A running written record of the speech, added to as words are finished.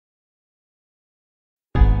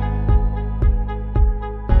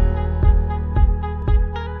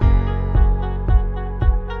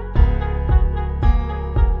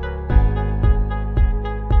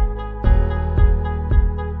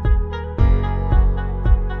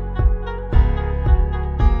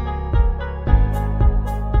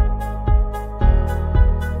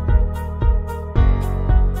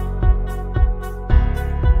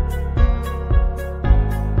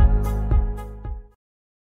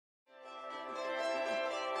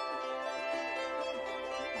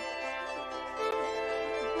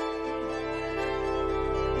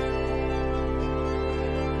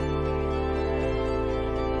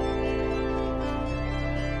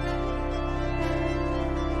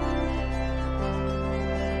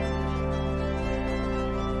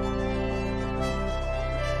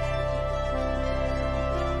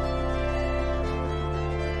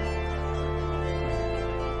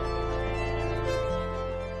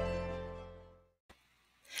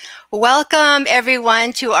Welcome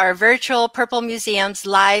everyone to our virtual Purple Museum's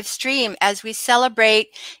live stream as we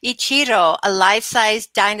celebrate Ichiro, a life-size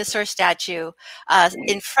dinosaur statue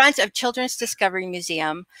in front of Children's Discovery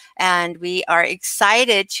Museum. And we are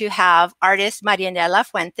excited to have artist Marianela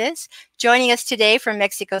Fuentes joining us today from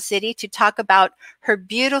Mexico City to talk about her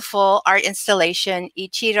beautiful art installation,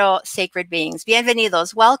 Ichiro Sacred Beings.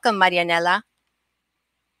 Bienvenidos. Welcome, Marianela.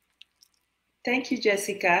 Thank you,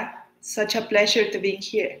 Jessica. Such a pleasure to be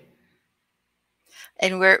here.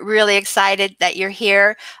 And we're really excited that you're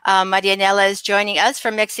here. Marianela is joining us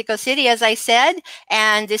from Mexico City, as I said,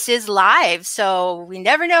 and this is live. So we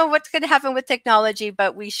never know what's going to happen with technology,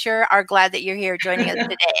 but we sure are glad that you're here joining us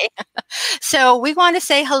today. So we want to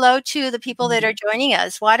say hello to the people that are joining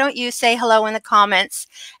us. Why don't you say hello in the comments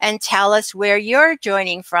and tell us where you're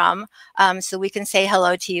joining from so we can say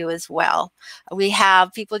hello to you as well. We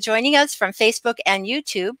have people joining us from Facebook and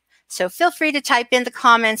YouTube. So feel free to type in the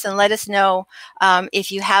comments and let us know if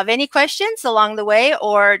you have any questions along the way,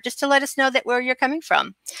 or just to let us know that where you're coming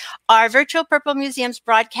from. Our virtual Purple Museum's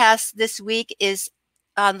broadcast this week is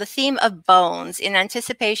on the theme of bones in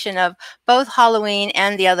anticipation of both Halloween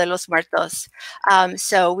and Dia de los Muertos.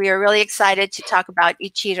 So we are really excited to talk about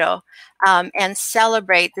Ichiro and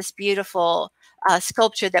celebrate this beautiful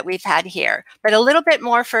sculpture that we've had here. But a little bit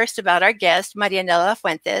more first about our guest, Marianela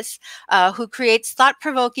Fuentes, who creates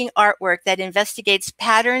thought-provoking artwork that investigates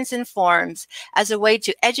patterns and forms as a way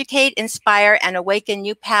to educate, inspire, and awaken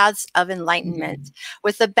new paths of enlightenment.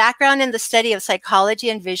 With a background in the study of psychology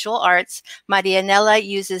and visual arts, Marianela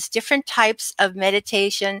uses different types of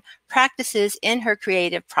meditation practices in her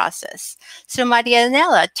creative process. So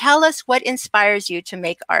Marianela, tell us what inspires you to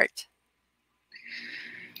make art.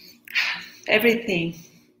 Everything,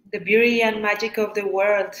 the beauty and magic of the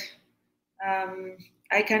world.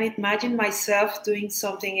 I can imagine myself doing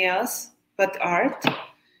something else but art.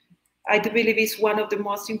 I do believe it's one of the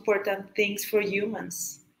most important things for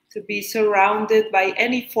humans, to be surrounded by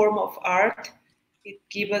any form of art. It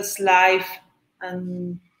gives us life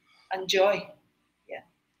and joy.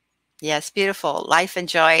 Yes, beautiful. Life and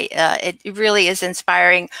joy. It really is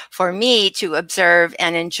inspiring for me to observe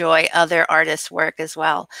and enjoy other artists' work as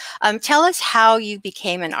well. Tell us how you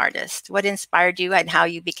became an artist. What inspired you and how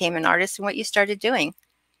you became an artist and what you started doing?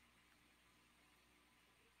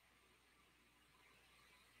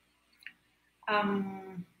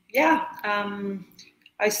 I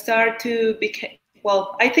start to become,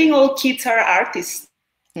 well, I think all kids are artists.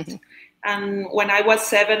 And when I was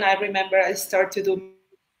 7, I remember I started to do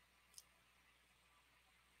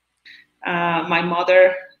my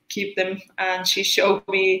mother kept them, and she showed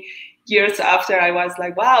me years after. I was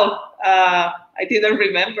like, wow, I didn't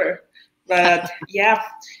remember. But yeah,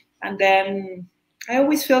 and then I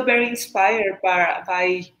always feel very inspired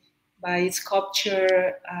by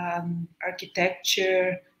sculpture,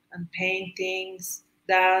 architecture, and paintings,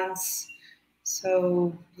 dance.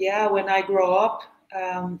 So yeah, when I grow up,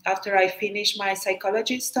 after I finished my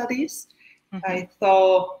psychology studies, I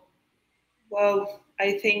thought, well,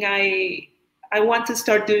 I think I want to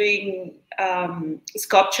start doing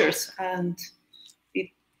sculptures, and it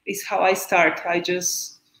is how I start. I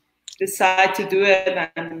just decide to do it,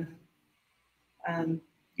 and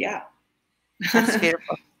yeah. That's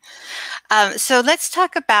beautiful. So let's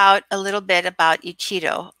talk about a little bit about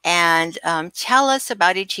Ichiro, and tell us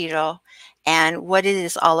about Ichiro and what it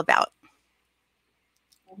is all about.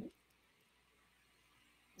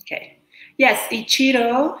 Okay. Yes,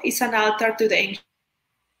 Ichiro is an altar to the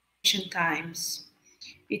ancient times.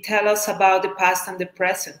 It tells us about the past and the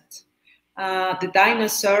present. The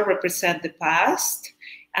dinosaur represent the past,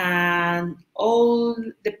 and all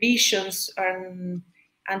the visions and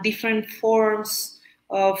different forms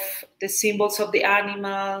of the symbols of the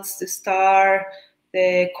animals, the star,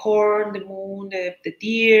 the corn, the moon, the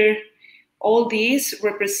deer. All these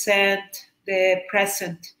represent the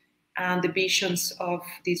present and the visions of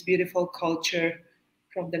this beautiful culture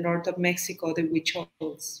from the north of Mexico, the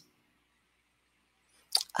Huichols.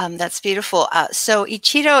 That's beautiful. So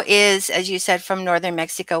Ichiro is, as you said, from northern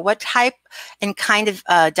Mexico. What type and kind of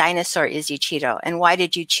dinosaur is Ichiro, and why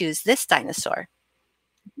did you choose this dinosaur?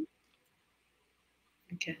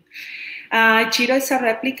 Okay. Ichiro is a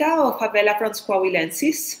replica of Abelafrons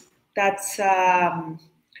coahuilensis. That's a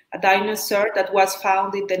dinosaur that was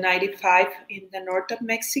found in the 95 in the north of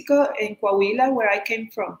Mexico, in Coahuila, where I came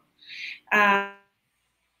from.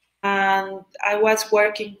 And I was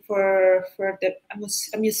working for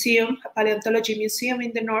a museum, a paleontology museum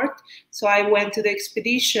in the north. So I went to the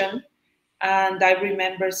expedition, and I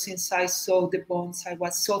remember since I saw the bones, I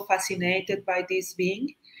was so fascinated by this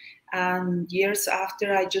being. And years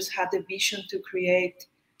after, I just had the vision to create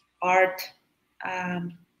art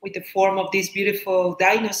with the form of this beautiful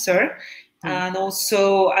dinosaur. Mm. And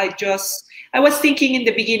also, I was thinking in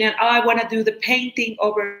the beginning, oh, I want to do the painting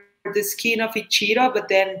over the skin of Ichiro, but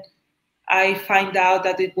then I find out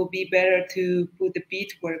that it will be better to put the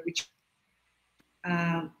beadwork, which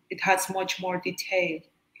it has much more detail.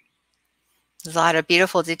 There's a lot of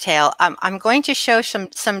beautiful detail. I'm going to show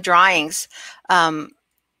some drawings, um,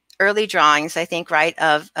 early drawings, I think, right,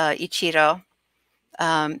 of Ichiro,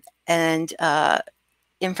 and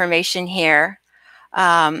information here.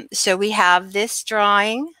 So we have this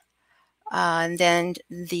drawing, and then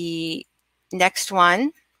the next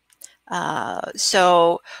one.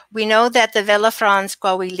 So we know that the Velafrons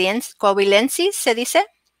coahuilensis, se dice?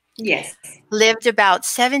 Yes. Lived about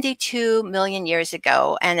 72 million years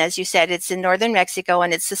ago. And as you said, it's in northern Mexico,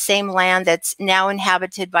 and it's the same land that's now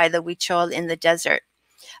inhabited by the Huichol in the desert.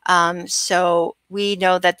 So we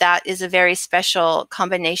know that that is a very special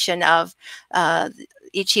combination of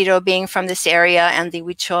Ichiro being from this area and the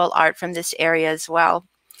Huichol art from this area as well.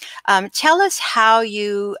 Tell us how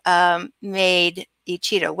you made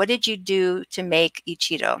Ichiro. What did you do to make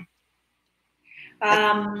Ichiro?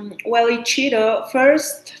 Well, Ichiro,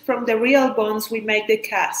 first from the real bones, we make the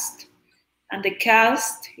cast. And the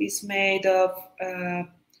cast is made of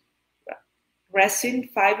resin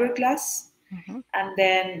fiberglass. Mm-hmm. And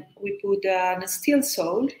then we put a steel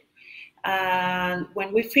sole. And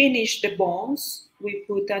when we finish the bones, we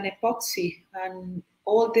put an epoxy and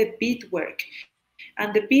all the beadwork.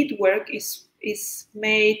 And the beadwork is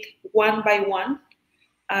made one by one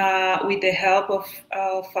with the help of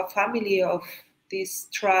a family of this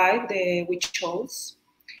tribe, the Huichols.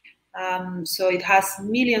 So it has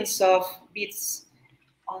millions of beads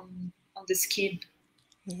on the skin.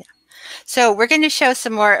 Yeah. So we're going to show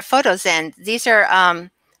some more photos then. These are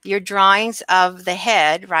your drawings of the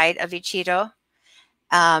head, right, of Ichiro,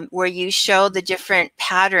 where you show the different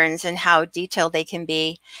patterns and how detailed they can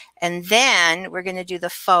be. And then we're going to do the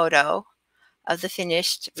photo of the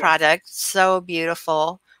finished product. So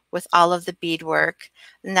beautiful with all of the beadwork.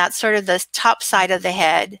 And that's sort of the top side of the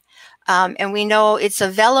head. And we know it's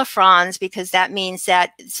a velafrons because that means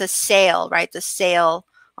that it's a sail, right? The sail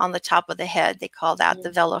on the top of the head. They call that the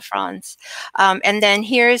velafrons. And then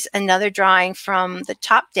here's another drawing from the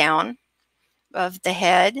top down of the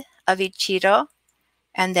head of Ichiro,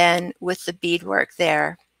 and then with the beadwork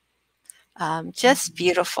there. Just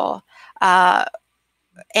beautiful.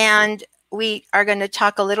 And we are going to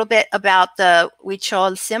talk a little bit about the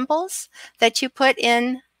Huichol symbols that you put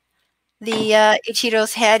in the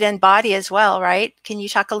Ichiro's head and body as well, right? Can you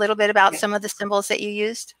talk a little bit about some of the symbols that you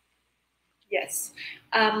used? Yes.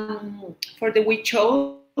 For the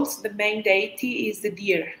Huichols, the main deity is the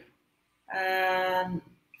deer. And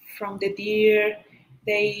from the deer,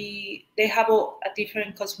 they have a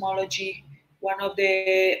different cosmology. One of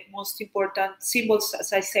the most important symbols,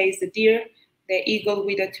 as I say, is the deer, the eagle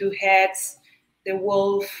with the two heads, the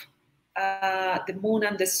wolf, the moon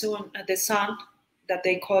and the sun, that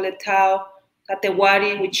they call it Tao,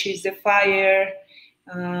 Katewari, which is the fire,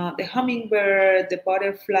 the hummingbird, the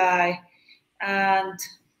butterfly, and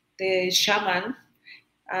the shaman.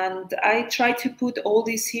 And I try to put all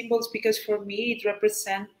these symbols because for me it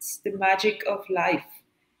represents the magic of life.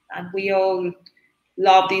 And we all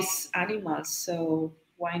love these animals, so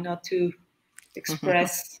why not to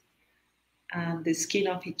express the skin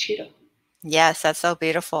of Ichiro? Yes, that's so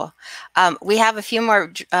beautiful. We have a few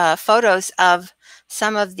more photos of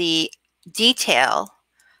some of the detail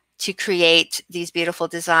to create these beautiful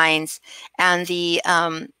designs. And the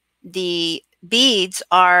beads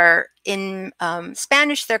are in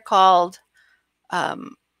Spanish, they're called,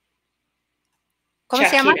 ¿cómo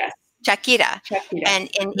se llama? Shakira. Shakira. Shakira. And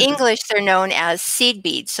in English, they're known as seed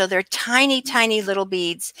beads. So they're tiny, tiny little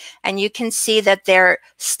beads. And you can see that they're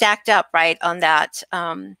stacked up right on that.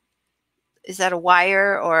 Is that a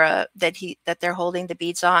wire or that they're holding the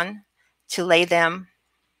beads on to lay them?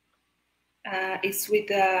 It's with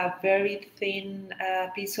a very thin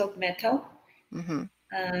piece of metal. Mm-hmm.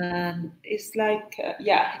 And it's like,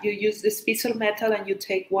 you use this piece of metal and you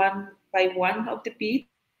take one by one of the beads.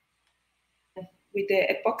 And with the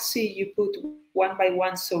epoxy, you put one by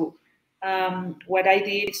one. So what I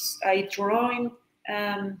did is I drawing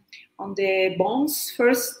on the bones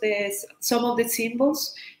first, some of the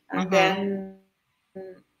symbols, and Mm-hmm. then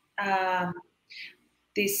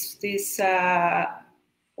this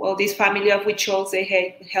family of Huichols,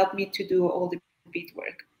 they helped me to do all the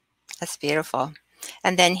beadwork. That's beautiful.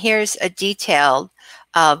 And then here's a detail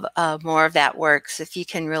of more of that work. So if you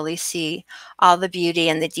can really see all the beauty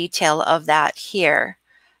and the detail of that here,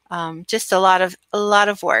 just a lot of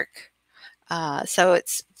work. So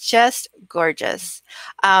it's just gorgeous.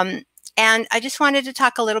 And I just wanted to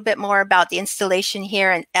talk a little bit more about the installation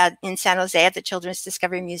here in San Jose at the Children's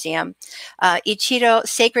Discovery Museum. Ichiro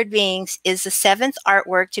Sacred Beings is the 7th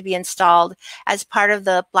artwork to be installed as part of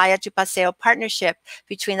the Playa to Paseo partnership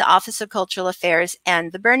between the Office of Cultural Affairs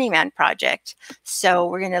and the Burning Man Project. So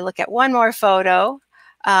we're going to look at one more photo.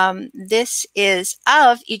 This is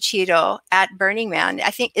of Ichiro at Burning Man.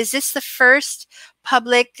 I think, is this the first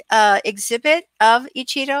public exhibit of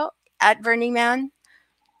Ichiro at Burning Man?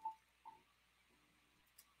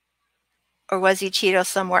 Or was Ichiro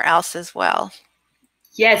somewhere else as well?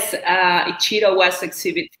 Yes, Ichiro was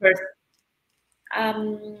exhibit first.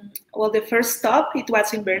 Well, the first stop, it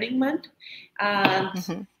was in Burning Man.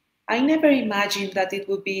 And I never imagined that it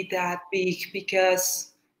would be that big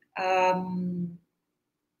because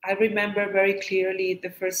I remember very clearly the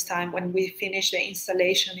first time when we finished the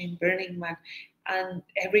installation in Burning Man, and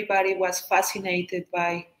everybody was fascinated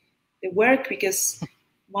by the work because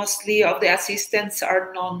mostly of the assistants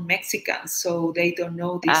are non-Mexicans, so they don't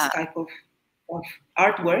know this type of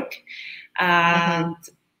artwork. And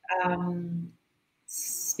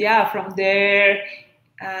yeah, from there,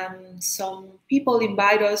 some people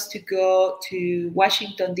invite us to go to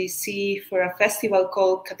Washington, D.C. for a festival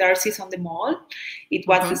called Catharsis on the Mall. It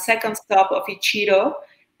was the second stop of Ichiro.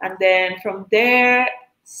 And then from there,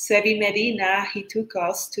 Sevi Medina, he took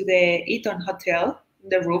us to the Eaton Hotel,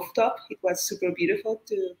 the rooftop. It was super beautiful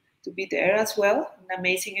to be there as well, an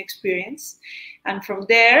amazing experience. And from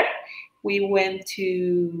there, we went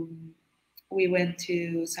to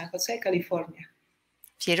San Jose, California.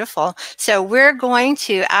 Beautiful. So we're going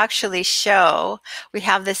to actually show, we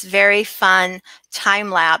have this very fun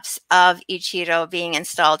time lapse of Ichiro being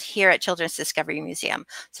installed here at Children's Discovery Museum.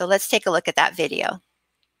 So let's take a look at that video.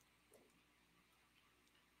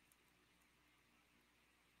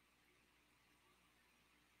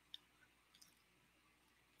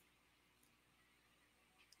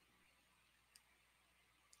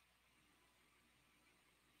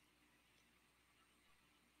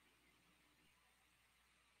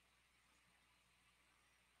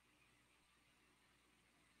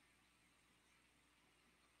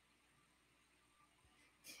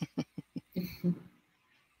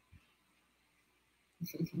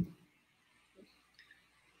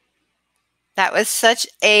 That was such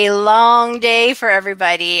a long day for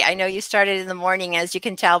everybody. I know you started in the morning, as you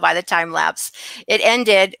can tell by the time lapse. It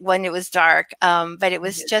ended when it was dark, but it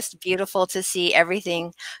was just beautiful to see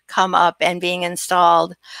everything come up and being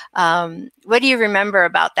installed. What do you remember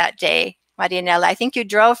about that day, Marianela? I think you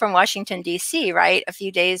drove from Washington, D.C., right? A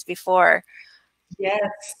few days before.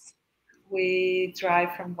 Yes, we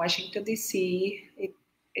drive from Washington, D.C.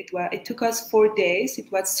 It took us 4 days.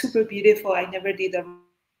 It was super beautiful. I never did a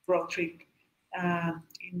road trip in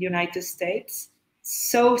the United States.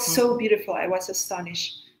 So beautiful. I was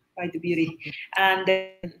astonished by the beauty. And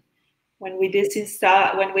then when we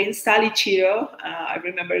install Ichiro, I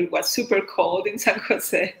remember it was super cold in San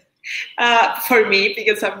Jose for me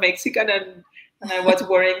because I'm Mexican and I was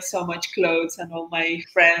wearing so much clothes, and all my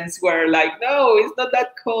friends were like, "No, it's not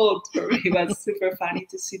that cold." For me, it was super funny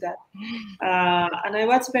to see that, and I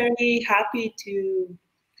was very happy to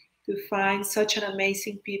find such an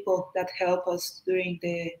amazing people that help us during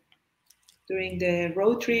the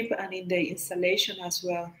road trip and in the installation as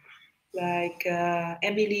well. Like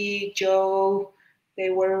Emily, Joe, they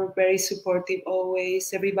were very supportive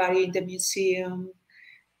always. Everybody in the museum,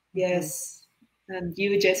 yes. And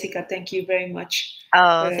you, Jessica, thank you very much.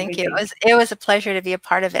 Oh, thank you. It was a pleasure to be a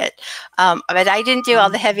part of it. But I didn't do all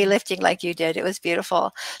the heavy lifting like you did. It was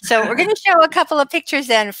beautiful. So we're going to show a couple of pictures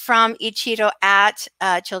then from Ichiro at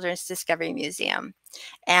Children's Discovery Museum.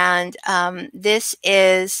 And this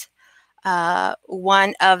is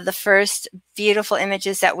one of the first beautiful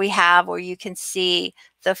images that we have where you can see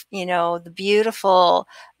the beautiful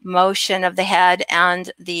motion of the head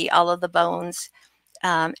and all of the bones.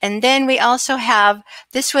 And then we also have,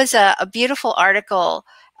 this was a beautiful article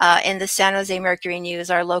in the San Jose Mercury News,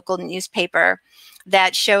 our local newspaper,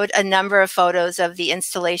 that showed a number of photos of the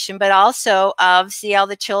installation, but also of see all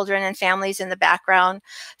the children and families in the background.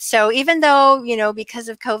 So even though, because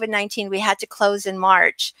of COVID-19, we had to close in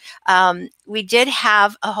March, we did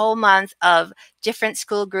have a whole month of different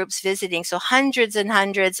school groups visiting. So hundreds and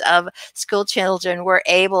hundreds of school children were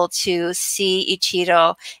able to see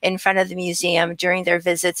Ichiro in front of the museum during their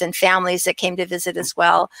visits, and families that came to visit as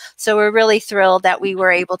well. So we're really thrilled that we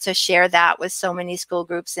were able to share that with so many school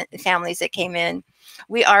groups and families that came in.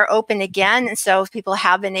 We are open again, and so people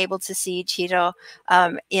have been able to see Ichiro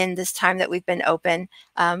in this time that we've been open.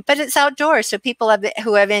 But it's outdoors, so people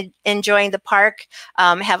who have been enjoying the park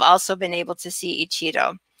have also been able to see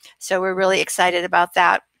Ichiro. So we're really excited about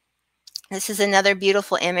that. This is another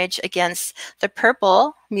beautiful image against the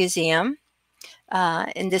Purple Museum.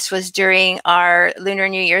 And this was during our Lunar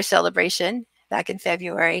New Year celebration back in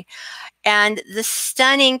February. And the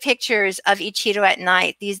stunning pictures of Ichiro at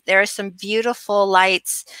night. There are some beautiful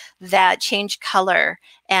lights that change color,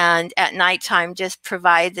 and at nighttime just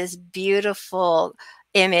provide this beautiful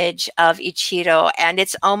image of Ichiro. And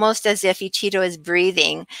it's almost as if Ichiro is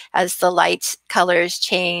breathing as the light colors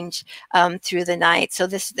change through the night. So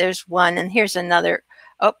there's one, and here's another.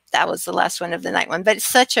 Oh, that was the last one of the night one. But it's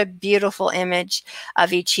such a beautiful image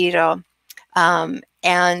of Ichiro.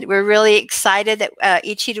 And we're really excited that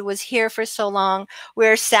Ichiro was here for so long.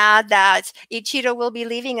 We're sad that Ichiro will be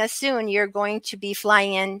leaving us soon. You're going to be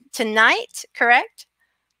flying in tonight, correct?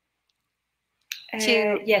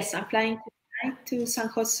 Yes, I'm flying tonight to San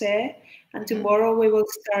Jose, and tomorrow we will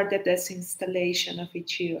start the disinstallation of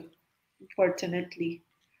Ichiro, unfortunately.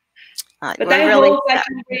 But I really hope I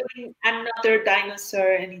can bring another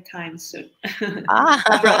dinosaur anytime soon.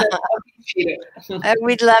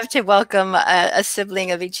 We'd love to welcome a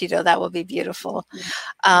sibling of Ichiro. That will be beautiful.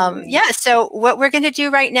 Yeah, so what we're going to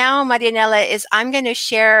do right now, Marianela, is I'm going to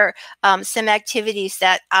share some activities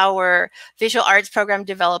that our visual arts program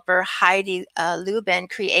developer, Heidi Lubin,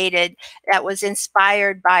 created that was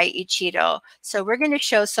inspired by Ichiro. So we're going to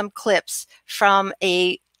show some clips from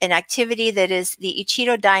an activity that is the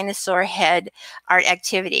Ichiro dinosaur head art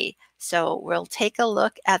activity. So we'll take a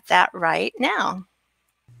look at that right now.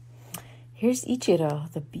 Here's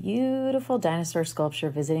Ichiro, the beautiful dinosaur sculpture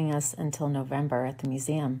visiting us until November at the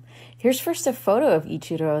museum. Here's first a photo of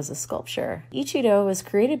Ichiro as a sculpture. Ichiro was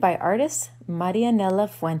created by artist Marianela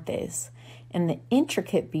Fuentes, and the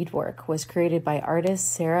intricate beadwork was created by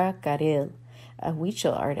artist Sarah Garil, a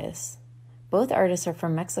Huichol artist. Both artists are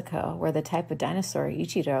from Mexico, where the type of dinosaur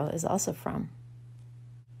Ichiro is also from.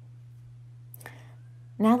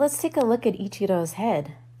 Now let's take a look at Ichiro's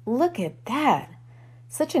head. Look at that!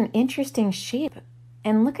 Such an interesting shape.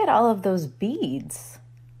 And look at all of those beads.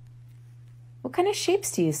 What kind of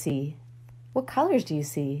shapes do you see? What colors do you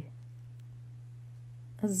see?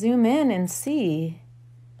 Let's zoom in and see.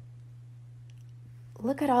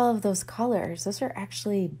 Look at all of those colors. Those are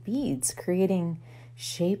actually beads creating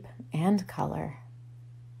shape and color.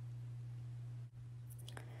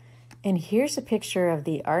 And here's a picture of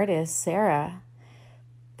the artist, Sarah,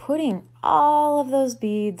 putting all of those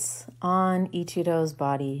beads on Ichiro's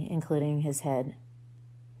body, including his head.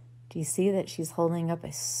 Do you see that she's holding up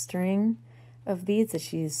a string of beads that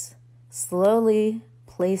she's slowly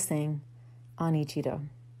placing on Ichiro?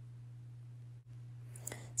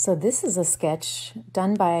 So this is a sketch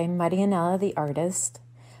done by Marianela, the artist,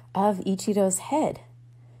 of Ichiro's head.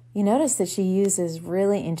 You notice that she uses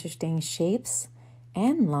really interesting shapes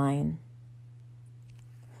and line.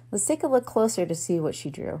 Let's take a look closer to see what she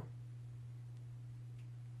drew.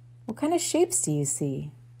 What kind of shapes do you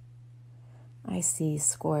see? I see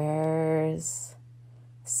squares,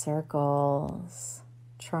 circles,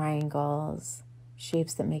 triangles,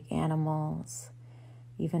 shapes that make animals,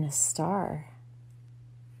 even a star.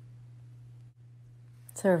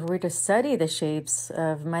 So if we were to study the shapes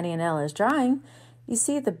of Marianela's drawing, you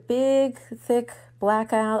see the big, thick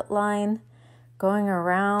black outline going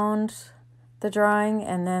around the drawing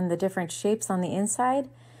and then the different shapes on the inside.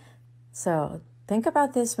 So think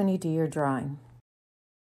about this when you do your drawing.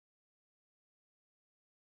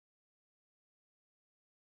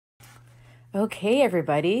 Okay,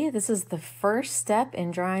 everybody, this is the first step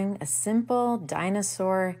in drawing a simple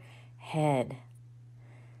dinosaur head.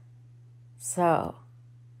 So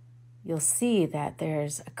you'll see that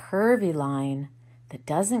there's a curvy line that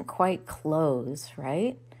doesn't quite close,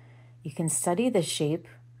 right? You can study the shape,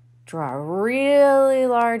 draw really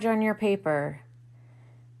large on your paper,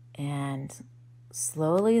 and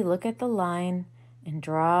slowly look at the line and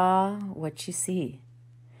draw what you see.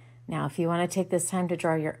 Now, if you want to take this time to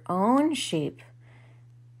draw your own shape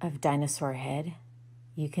of dinosaur head,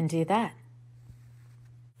 you can do that.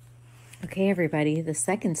 Okay, everybody, the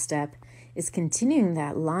second step is continuing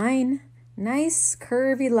that line, nice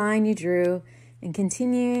curvy line you drew, and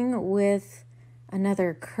continuing with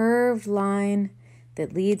another curved line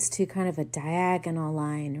that leads to kind of a diagonal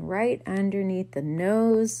line right underneath the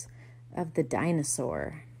nose of the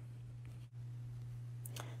dinosaur.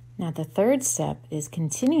 Now the third step is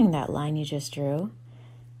continuing that line you just drew,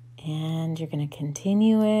 and you're going to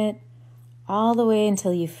continue it all the way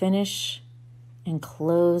until you finish and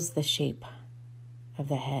close the shape of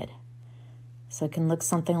the head. So it can look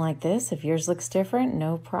something like this. If yours looks different,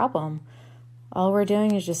 no problem. All we're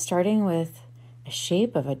doing is just starting with a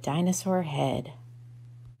shape of a dinosaur head.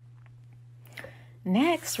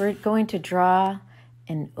 Next, we're going to draw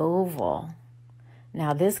an oval.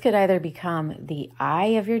 Now this could either become the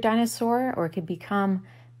eye of your dinosaur or it could become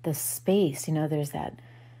the space. You know, there's that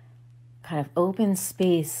kind of open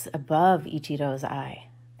space above Ichiro's eye.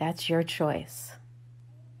 That's your choice.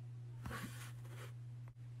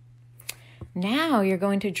 Now you're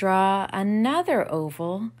going to draw another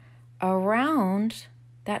oval around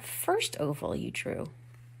that first oval you drew.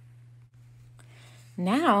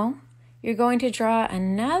 Now you're going to draw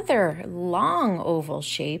another long oval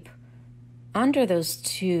shape under those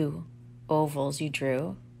two ovals you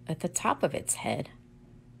drew at the top of its head.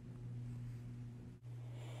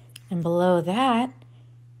 And below that,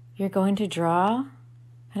 you're going to draw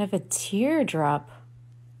kind of a teardrop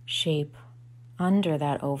shape under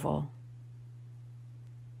that oval.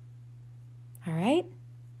 All right?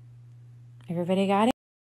 Everybody got it?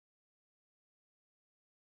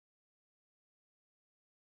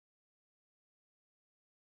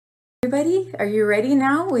 Everybody, are you ready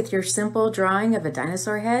now with your simple drawing of a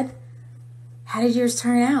dinosaur head? How did yours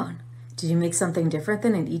turn out? Did you make something different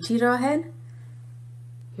than an Ichiro head?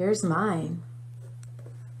 Here's mine.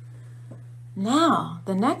 Now,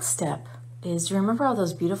 the next step is, remember all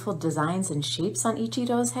those beautiful designs and shapes on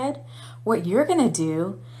Ichiro's head? What you're going to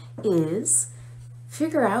do is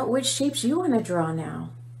figure out which shapes you want to draw now.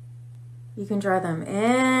 You can draw them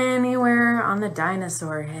anywhere on the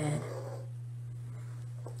dinosaur head.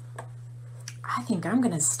 I think I'm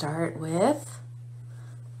going to start with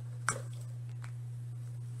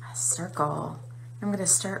a circle. I'm going to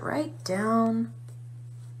start right down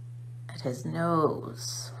at his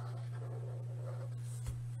nose.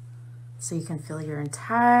 So you can fill your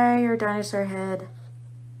entire dinosaur head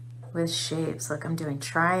with shapes. Look, I'm doing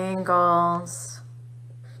triangles.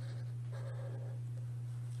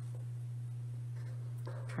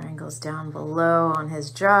 Triangles down below on his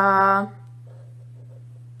jaw.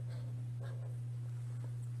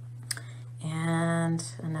 And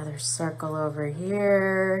another circle over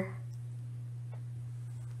here.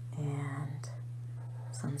 And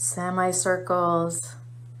some semicircles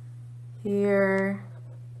here.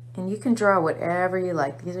 And you can draw whatever you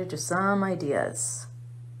like. These are just some ideas.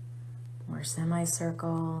 More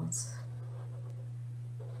semicircles.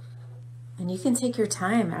 And you can take your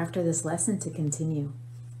time after this lesson to continue.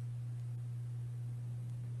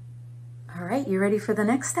 All right, you ready for the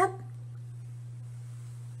next step?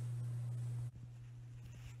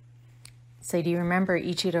 So do you remember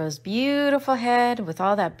Ichiro's beautiful head with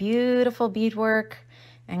all that beautiful beadwork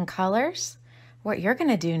and colors? What you're going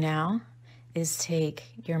to do now is take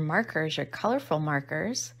your markers, your colorful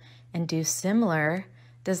markers, and do similar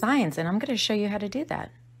designs. And I'm going to show you how to do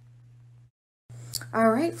that.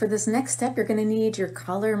 All right, for this next step, you're going to need your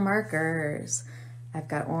color markers. I've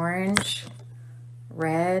got orange,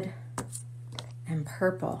 red, and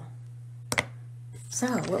purple. So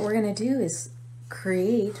what we're going to do is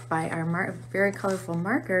create, by our very colorful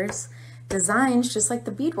markers, designs just like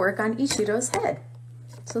the beadwork on Ichiro's head.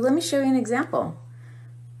 So let me show you an example.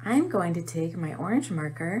 I'm going to take my orange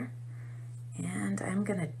marker and I'm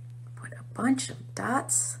going to put a bunch of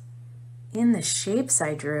dots in the shapes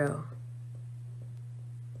I drew.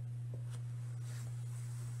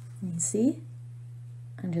 You see?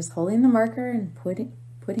 I'm just holding the marker and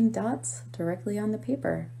putting dots directly on the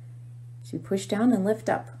paper. So you push down and lift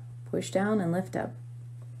up. Push down and lift up.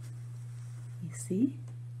 You see?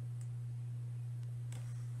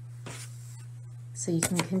 So you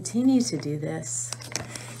can continue to do this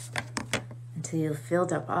until you've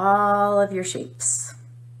filled up all of your shapes.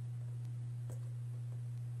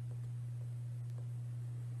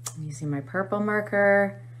 I'm using my purple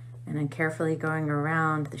marker and I'm carefully going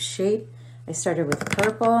around the shape. I started with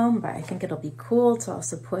purple, but I think it'll be cool to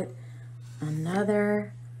also put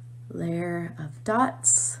another layer of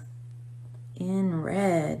dots in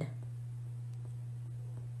red.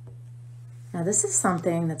 Now this is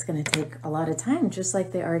something that's going to take a lot of time, just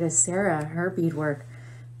like the artist Sarah, her beadwork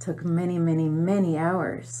took many, many, many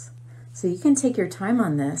hours. So you can take your time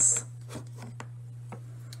on this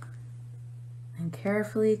and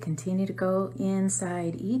carefully continue to go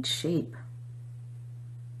inside each shape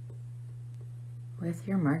with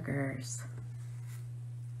your markers.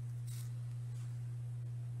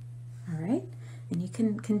 And you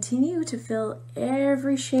can continue to fill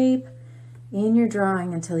every shape in your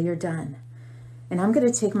drawing until you're done. And I'm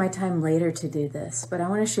going to take my time later to do this, but I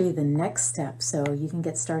want to show you the next step so you can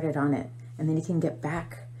get started on it, and then you can get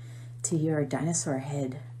back to your dinosaur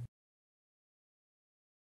head.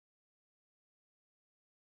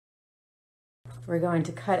 We're going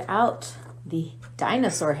to cut out the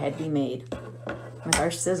dinosaur head we made with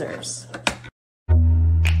our scissors.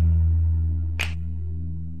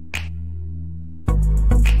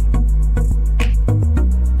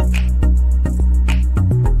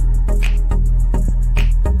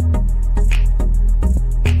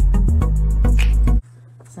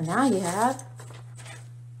 So now you have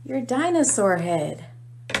your dinosaur head.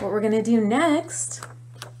 What we're going to do next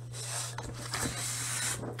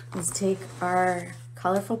is take our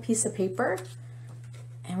colorful piece of paper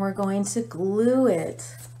and we're going to glue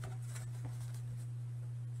it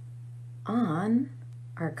on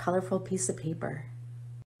our colorful piece of paper.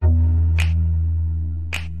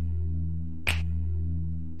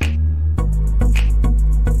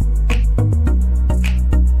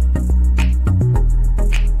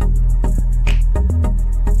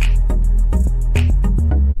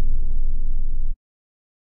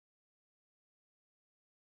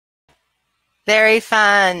 Very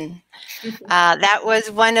fun. That was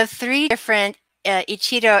one of 3 different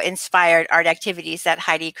Ichiro-inspired art activities that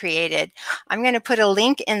Heidi created. I'm going to put a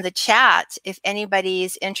link in the chat if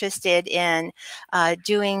anybody's interested in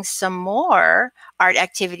doing some more art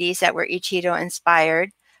activities that were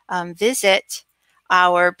Ichiro-inspired. Visit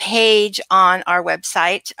our page on our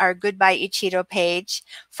website, our Goodbye Ichiro page,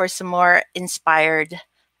 for some more inspired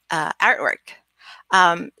artwork.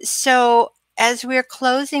 So as we're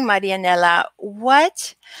closing, Marianela,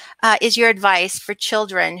 what is your advice for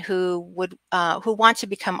children who want to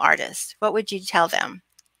become artists? What would you tell them?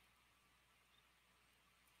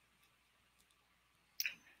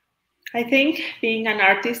 I think being an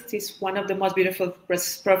artist is one of the most beautiful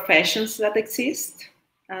professions that exist.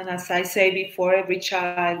 And as I say before, every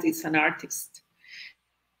child is an artist.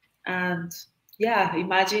 And yeah,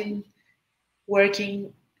 imagine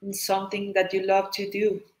working in something that you love to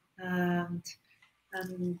do. And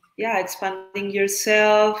yeah, expanding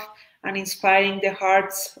yourself and inspiring the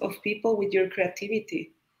hearts of people with your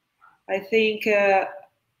creativity. I think to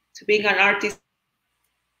being an artist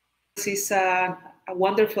is a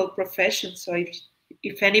wonderful profession. So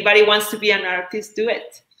if anybody wants to be an artist, do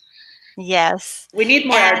it. Yes. We need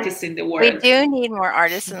more artists in the world. We do need more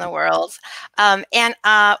artists in the world. And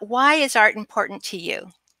why is art important to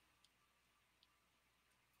you?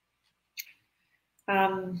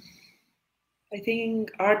 I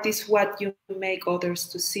think art is what you make others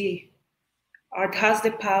to see. Art has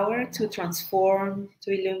the power to transform,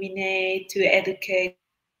 to illuminate, to educate,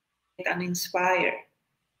 and inspire.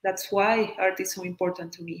 That's why art is so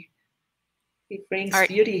important to me. It brings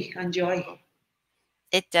beauty and joy.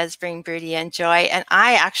 It does bring beauty and joy. And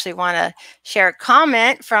I actually want to share a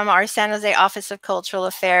comment from our San Jose Office of Cultural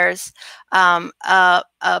Affairs about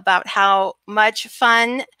how much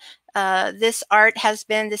fun this art has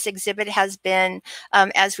been, this exhibit has been.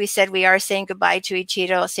 As we said, we are saying goodbye to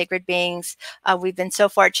Ichiro, Sacred Beings. We've been so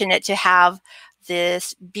fortunate to have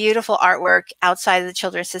this beautiful artwork outside of the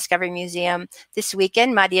Children's Discovery Museum. This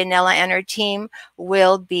weekend, Marianela and her team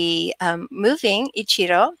will be moving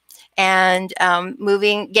Ichiro and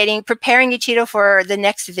preparing Ichiro for the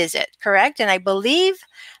next visit, correct? And I believe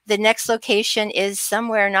the next location is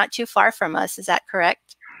somewhere not too far from us. Is that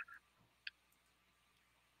correct?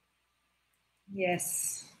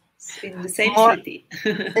 Yes, in the same city.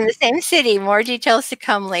 In the same city. More details to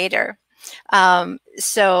come later.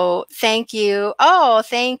 So thank you. Oh,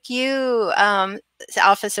 thank you,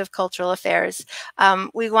 Office of Cultural Affairs.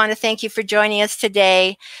 We want to thank you for joining us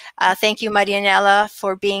today. Thank you, Marianela,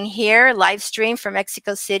 for being here, live stream from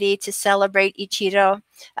Mexico City to celebrate Ichiro.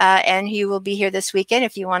 And you will be here this weekend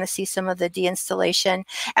if you want to see some of the de-installation.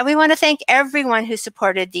 And we want to thank everyone who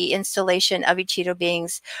supported the installation of Ichiro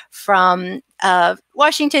Beings from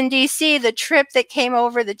Washington, D.C., the trip that came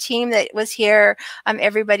over, the team that was here,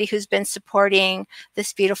 everybody who's been supporting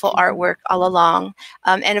this beautiful artwork all along.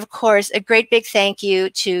 And of course, a great big thank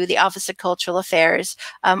you to the Office of Cultural Affairs.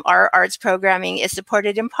 Our arts programming is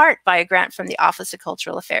supported in part by a grant from the Office of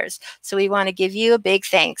Cultural Affairs. So we want to give you a big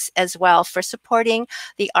thanks as well for supporting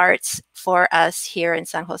the arts for us here in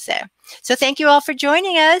San Jose. So thank you all for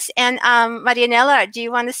joining us. And Marianela, do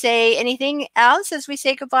you want to say anything else as we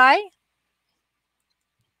say goodbye?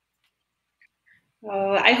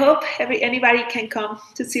 I hope anybody can come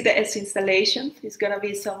to see the installation. It's going to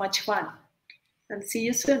be so much fun. And see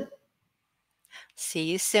you soon. See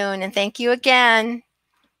you soon. And thank you again.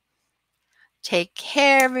 Take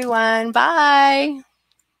care, everyone. Bye.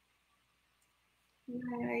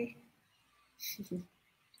 Bye.